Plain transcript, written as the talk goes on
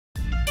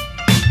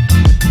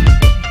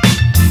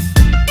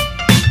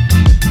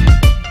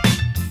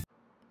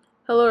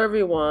Hello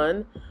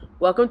everyone,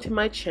 welcome to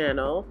my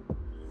channel.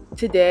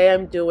 Today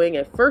I'm doing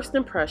a first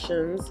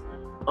impressions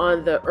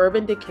on the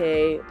Urban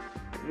Decay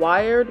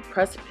Wired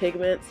Pressed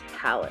Pigments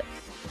palette.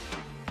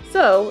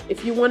 So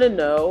if you want to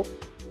know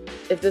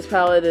if this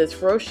palette is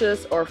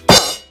ferocious or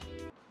flop,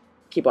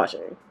 keep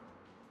watching.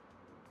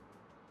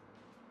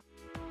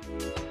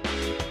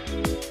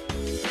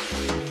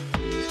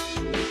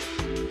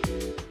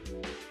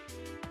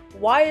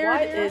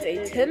 Wired is a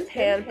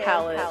 10-pan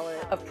palette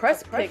of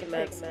pressed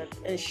pigments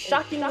and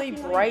shockingly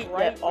bright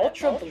yet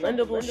ultra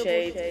blendable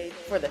shades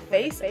for the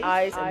face,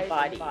 eyes, and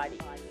body.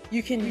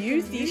 You can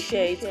use these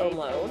shades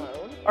alone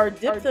or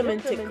dip them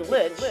into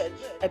Glitch,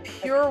 a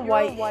pure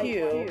white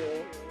hue,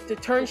 to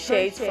turn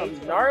shades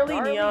from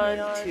gnarly neon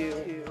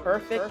to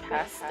perfect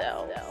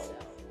pastels.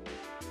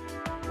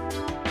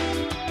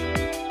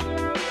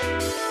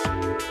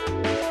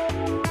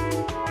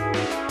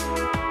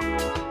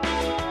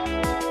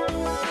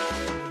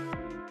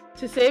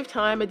 To save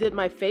time, I did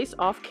my face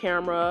off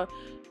camera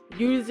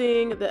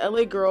using the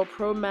LA Girl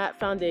Pro Matte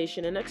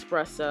Foundation in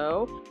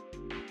Espresso.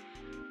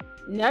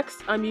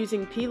 Next, I'm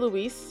using P.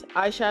 Louise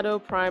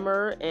eyeshadow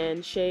primer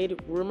in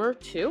shade Rumor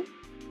 2.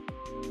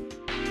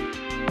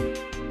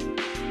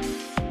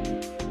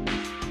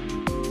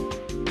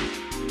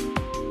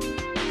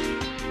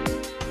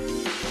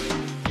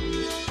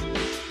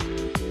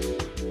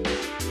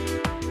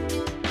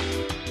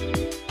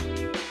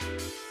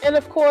 And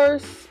of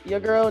course, your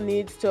girl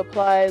needs to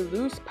apply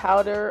loose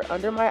powder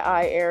under my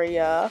eye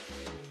area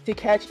to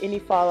catch any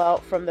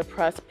fallout from the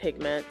pressed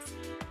pigments.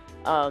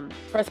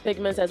 Pressed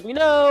pigments, as we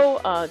know,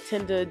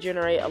 tend to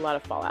generate a lot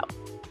of fallout.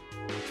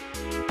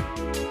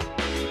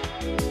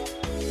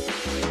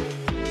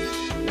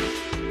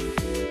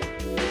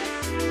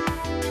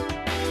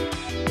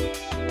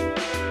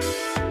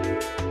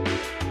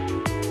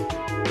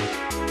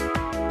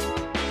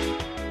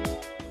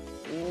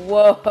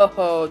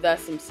 Whoa,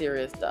 that's some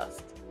serious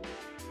dust.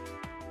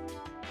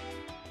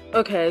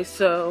 Okay,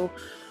 so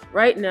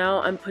right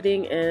now I'm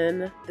putting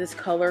in this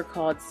color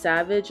called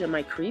Savage in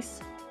my crease.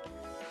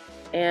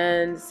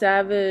 And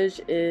Savage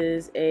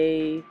is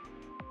a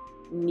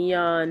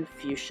neon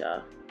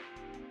fuchsia.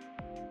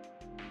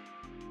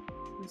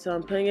 So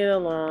I'm putting it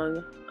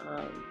along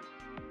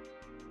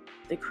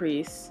the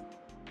crease.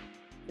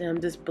 And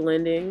I'm just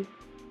blending.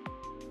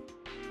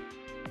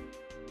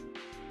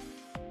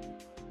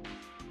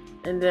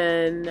 And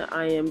then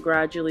I am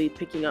gradually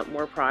picking up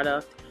more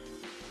product.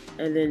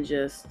 And then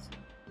just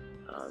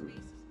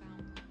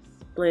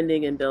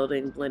blending and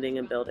building, blending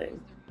and building.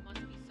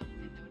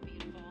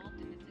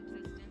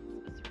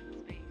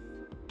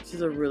 This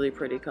is a really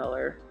pretty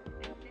color.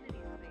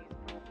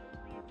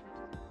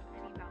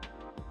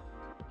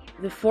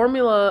 The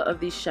formula of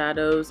these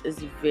shadows is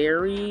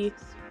very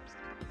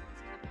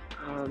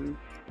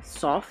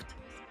soft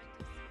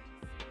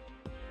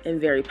and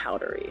very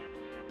powdery.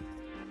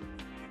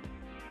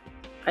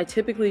 I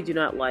typically do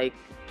not like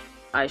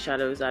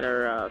eyeshadows that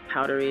are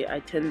powdery. I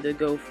tend to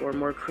go for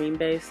more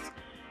cream-based,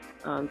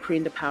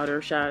 cream to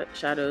powder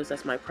shadows.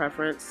 That's my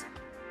preference.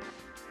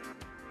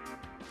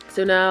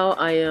 So now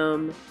I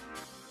am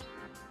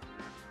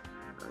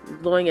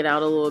blowing it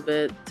out a little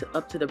bit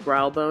up to the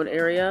brow bone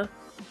area,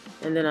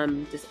 and then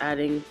I'm just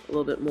adding a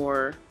little bit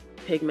more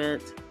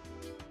pigment,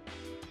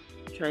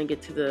 trying to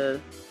get to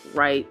the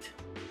right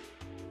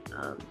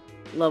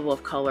level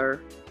of color.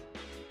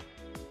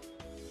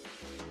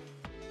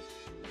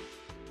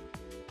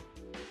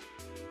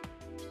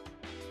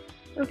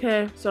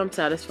 Okay, so I'm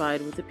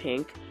satisfied with the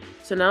pink.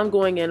 So now I'm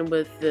going in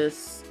with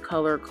this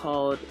color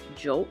called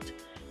Jolt,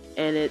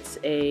 and it's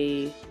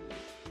a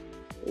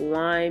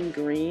lime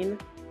green.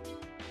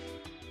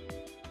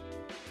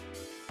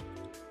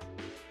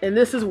 And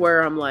this is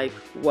where I'm like,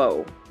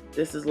 whoa,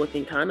 this is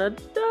looking kind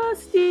of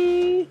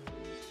dusty.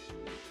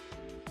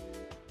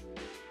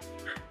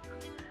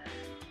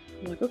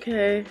 I'm like,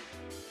 okay,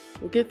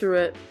 we'll get through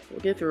it. We'll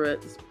get through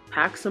it. Just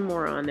pack some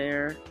more on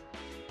there.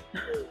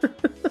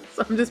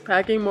 So I'm just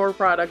packing more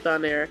product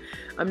on there.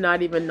 I'm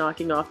not even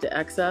knocking off the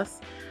excess,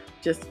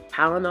 just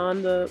piling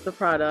on the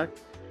product.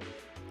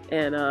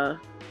 And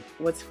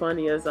what's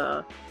funny is,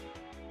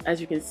 as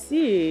you can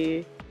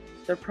see,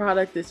 the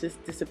product is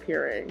just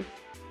disappearing.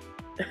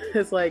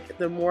 It's like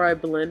the more I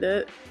blend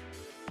it,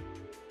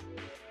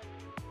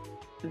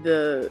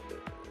 the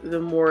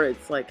more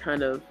it's like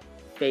kind of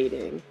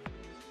fading.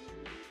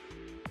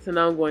 So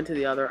now I'm going to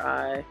the other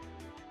eye,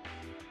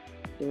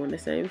 doing the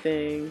same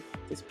thing.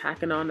 Just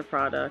packing on the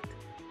product.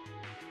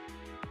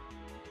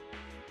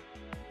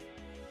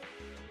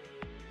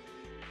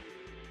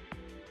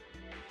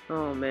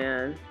 Oh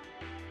man.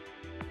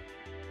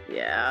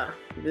 Yeah,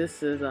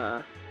 this is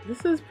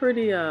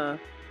pretty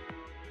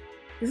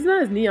this is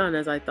not as neon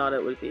as I thought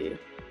it would be.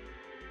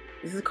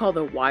 This is called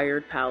the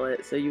Wired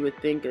palette, so you would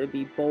think it'd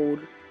be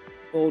bold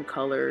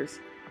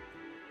colors.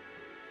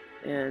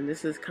 And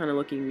this is kind of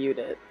looking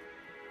muted.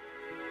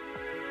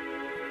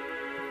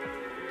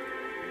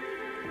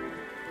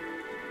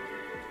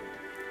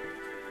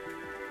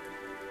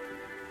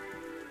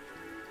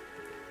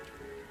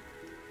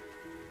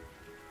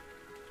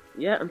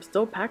 yeah, I'm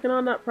still packing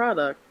on that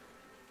product.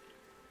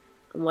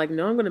 I'm like,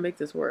 no, I'm gonna make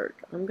this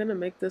work. I'm gonna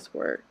make this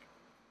work.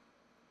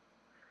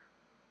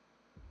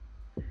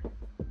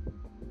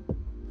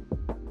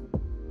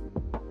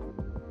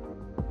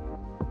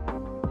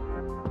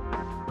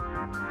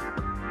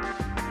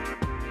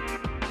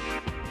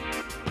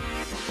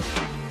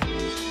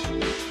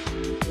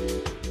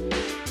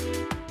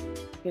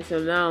 Okay, so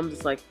now I'm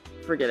just like,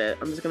 forget it.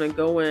 I'm just gonna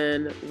go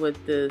in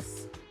with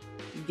this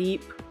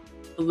deep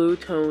blue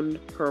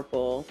toned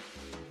purple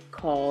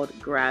called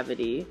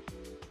Gravity.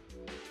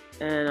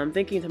 And I'm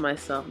thinking to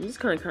myself, I'm just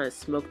gonna kind of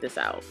smoke this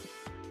out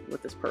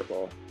with this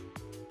purple.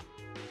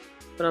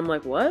 But I'm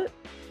like, what?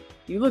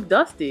 You look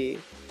dusty.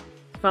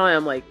 Finally,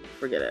 I'm like,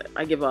 forget it.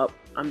 I give up.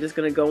 I'm just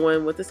gonna go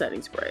in with the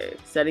setting spray.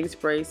 Setting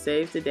spray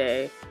saves the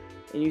day.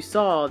 And you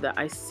saw that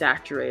I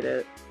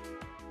saturated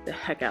the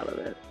heck out of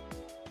it.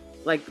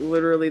 Like,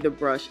 literally the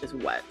brush is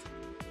wet.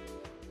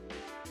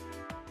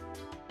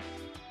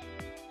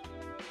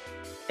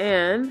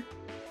 And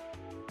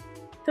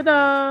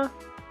ta-da!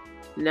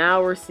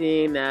 Now we're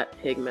seeing that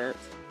pigment.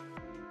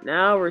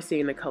 Now we're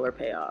seeing the color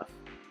payoff.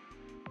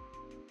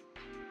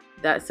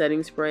 That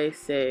setting spray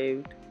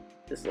saved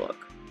this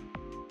look.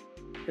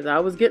 Because I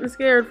was getting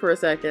scared for a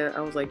second.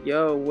 I was like,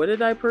 yo, what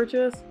did I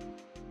purchase?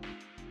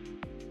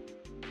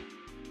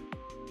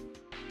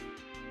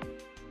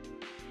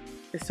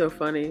 It's so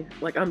funny.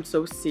 Like, I'm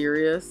so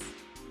serious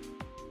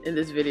in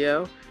this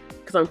video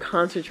because I'm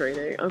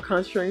concentrating. I'm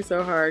concentrating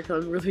so hard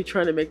because I'm really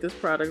trying to make this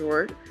product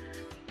work.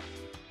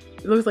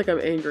 It looks like I'm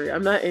angry.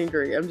 I'm not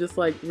angry. I'm just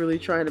like really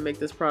trying to make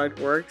this product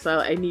work. So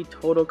I need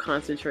total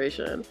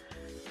concentration.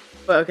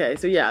 But okay,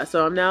 so yeah.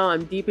 So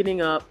I'm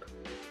deepening up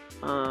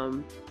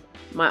my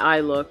eye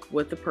look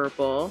with the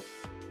purple.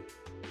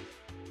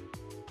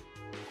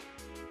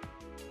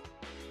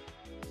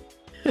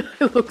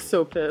 It looks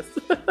so pissed.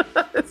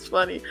 It's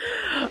funny.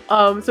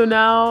 So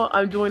now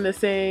I'm doing the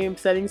same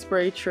setting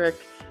spray trick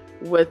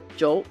with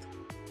Jolt.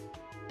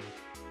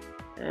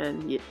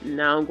 And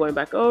now I'm going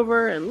back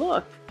over and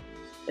look,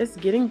 it's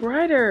getting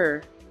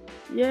brighter.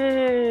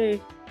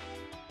 Yay.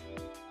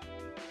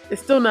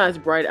 It's still not as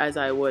bright as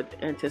I would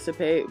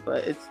anticipate,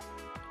 but it's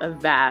a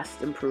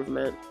vast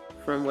improvement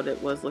from what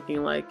it was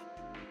looking like.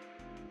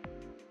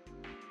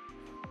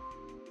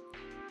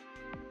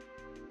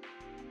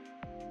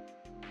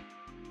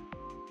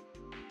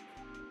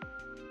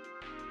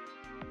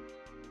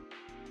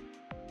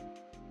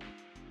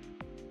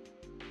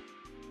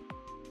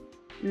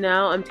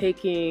 Now I'm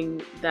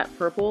taking that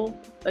purple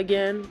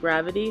again,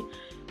 Gravity,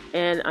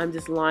 and I'm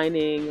just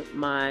lining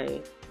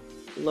my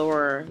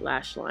lower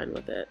lash line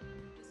with it.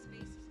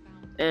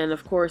 And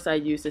of course I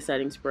used the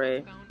setting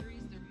spray.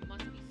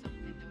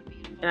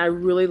 And I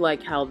really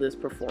like how this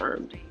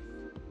performed.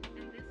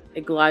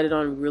 It glided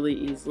on really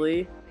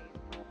easily.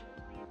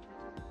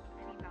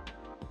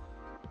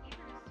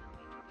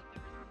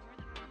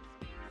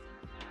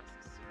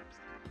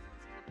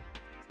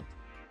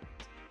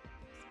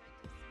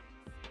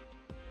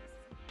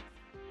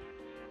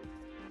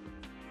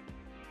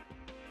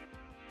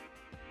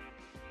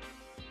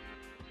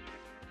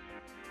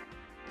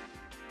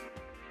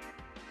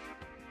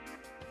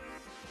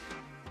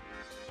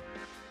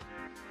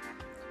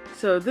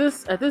 So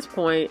at this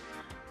point,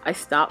 I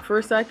stopped for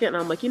a second and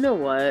I'm like, you know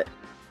what?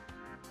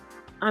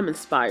 I'm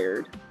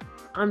inspired.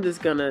 I'm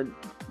just gonna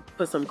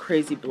put some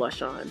crazy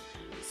blush on.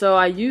 So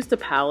I used a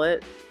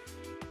palette.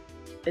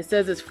 It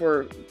says it's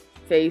for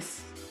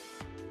face,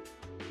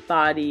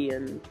 body,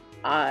 and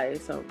eye,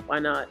 so why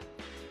not?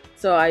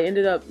 So I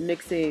ended up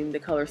mixing the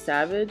color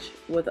Savage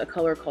with a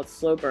color called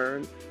Slow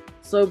Burn.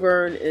 Slow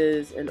Burn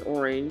is an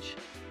orange.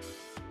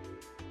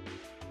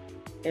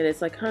 And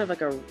it's like kind of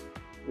like a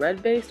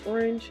red-based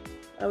orange,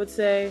 I would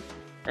say.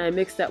 And I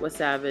mixed that with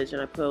Savage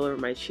and I put it over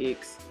my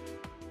cheeks.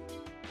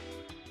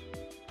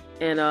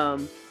 And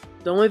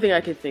the only thing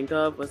I could think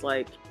of was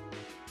like,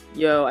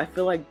 yo, I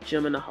feel like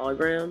Jim and the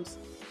Holograms.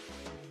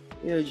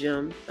 You know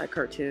Jim, that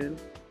cartoon.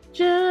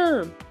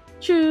 Jim,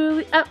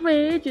 truly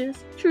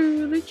outrageous,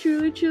 truly,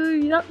 truly,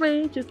 truly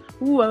outrageous.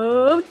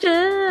 Whoa,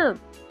 Jim.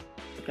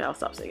 Okay, I'll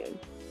stop singing.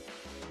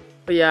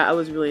 But yeah, I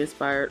was really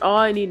inspired. All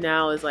I need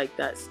now is like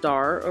that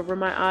star over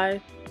my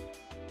eye.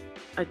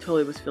 I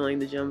totally was feeling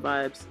the Jim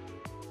vibes.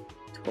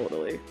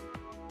 Totally.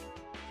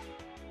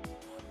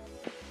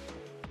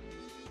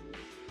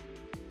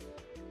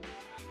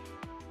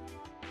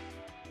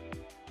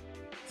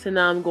 So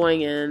now I'm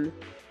going in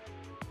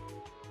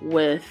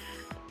with,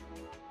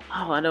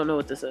 oh, I don't know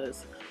what this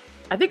is.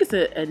 I think it's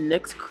a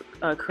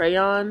NYX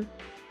crayon,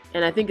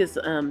 and I think it's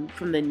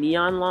from the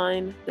Neon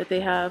line that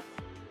they have.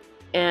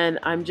 And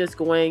I'm just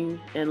going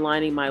and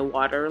lining my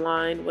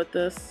waterline with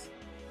this,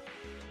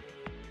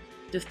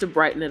 just to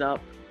brighten it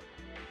up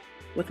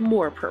with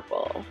more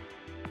purple.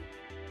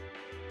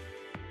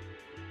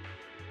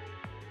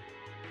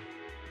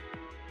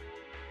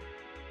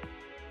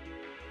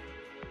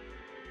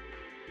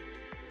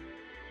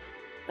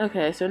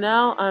 Okay, so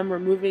now I'm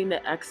removing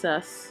the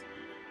excess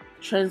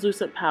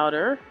translucent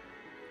powder,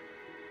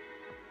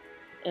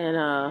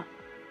 and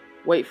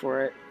wait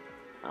for it.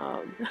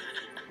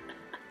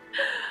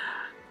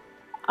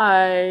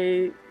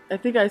 I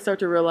think I start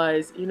to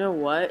realize, you know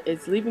what?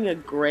 It's leaving a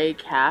gray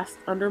cast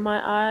under my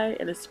eye,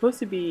 and it's supposed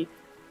to be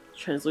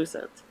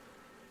translucent.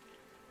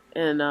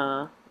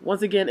 And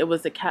once again, it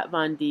was the Kat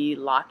Von D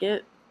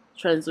Locket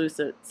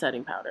translucent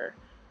setting powder.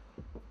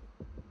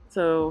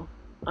 So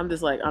I'm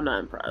just like, I'm not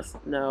impressed.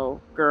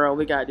 No, girl,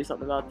 we gotta do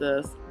something about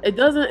this.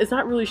 It's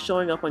not really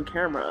showing up on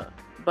camera,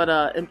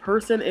 but in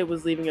person, it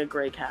was leaving a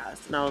gray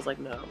cast, and I was like,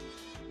 no,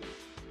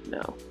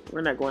 no,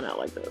 we're not going out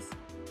like this.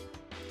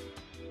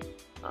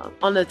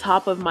 On the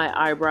top of my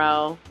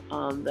eyebrow,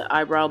 the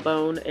eyebrow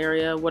bone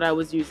area, what I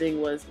was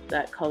using was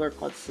that color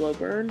called Slow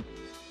Burn,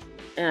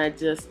 and I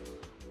just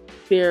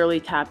barely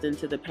tapped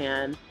into the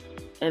pan,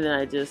 and then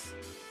I just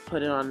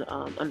put it on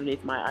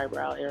underneath my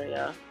eyebrow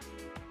area.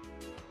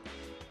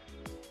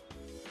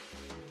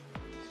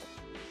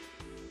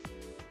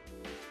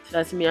 So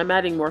that's me. I'm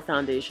adding more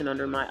foundation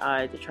under my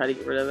eye to try to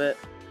get rid of it,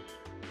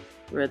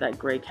 rid of that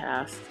gray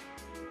cast.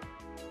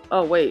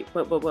 Oh wait,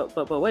 but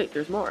wait,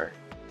 there's more.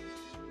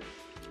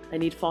 I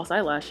need false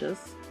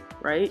eyelashes,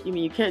 right? You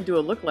mean you can't do a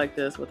look like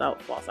this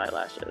without false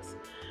eyelashes.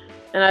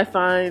 And I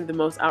find the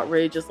most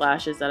outrageous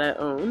lashes that I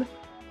own,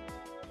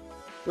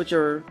 which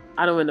are,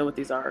 I don't even know what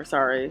these are,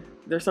 sorry.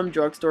 There's some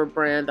drugstore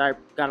brand I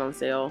got on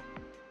sale.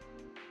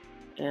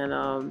 And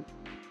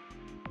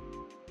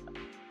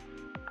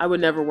I would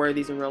never wear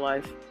these in real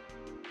life.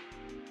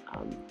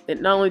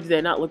 Not only do they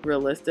not look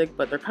realistic,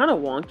 but they're kind of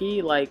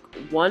wonky. Like,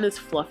 one is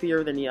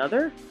fluffier than the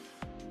other.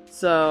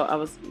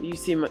 So you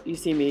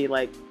see me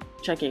like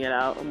checking it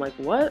out. I'm like,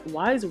 what?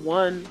 Why is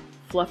one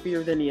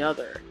fluffier than the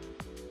other?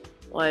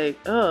 Like,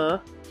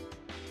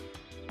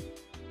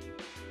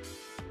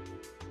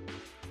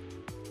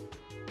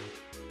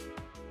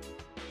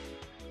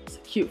 It's a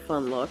cute,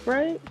 fun look,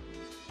 right?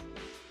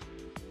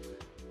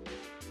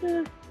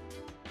 Yeah.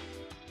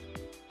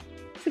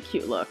 It's a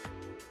cute look.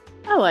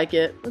 I like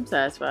it. I'm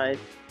satisfied.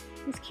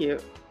 It's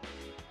cute.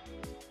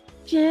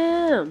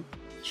 Jam!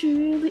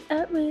 Truly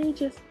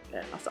outrageous.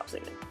 Okay, I'll stop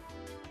singing.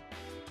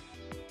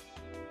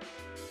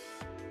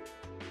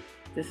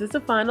 This is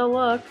the final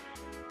look.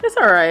 It's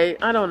alright.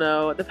 I don't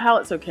know. The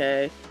palette's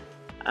okay.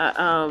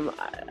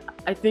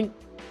 I think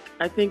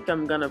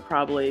I'm gonna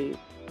probably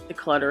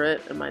declutter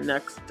it in my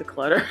next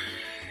declutter.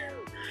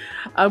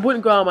 I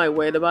wouldn't go out of my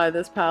way to buy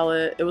this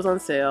palette. It was on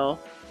sale.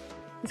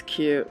 It's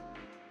cute.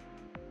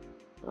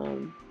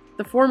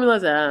 The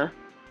formula's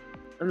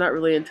I'm not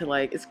really into,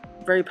 like, it's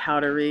very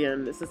powdery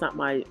and this is not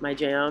my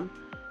jam.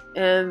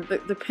 And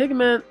the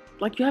pigment,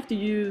 like, you have to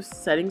use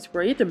setting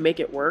spray. You have to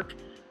make it work.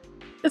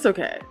 It's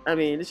okay. I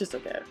mean, it's just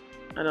okay.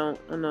 I don't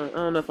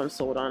know if I'm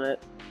sold on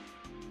it.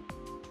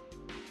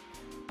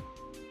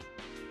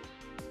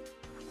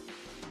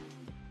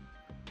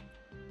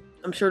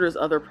 I'm sure there's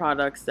other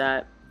products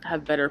that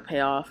have better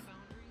payoff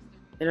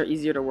and are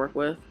easier to work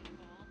with.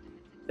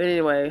 But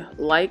anyway,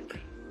 like,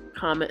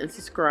 comment, and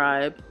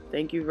subscribe.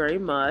 Thank you very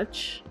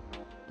much.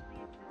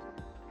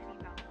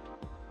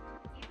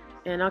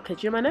 And I'll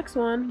catch you in my next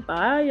one.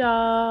 Bye,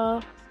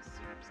 y'all.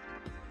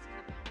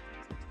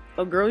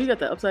 Oh, girl, you got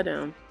that upside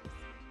down.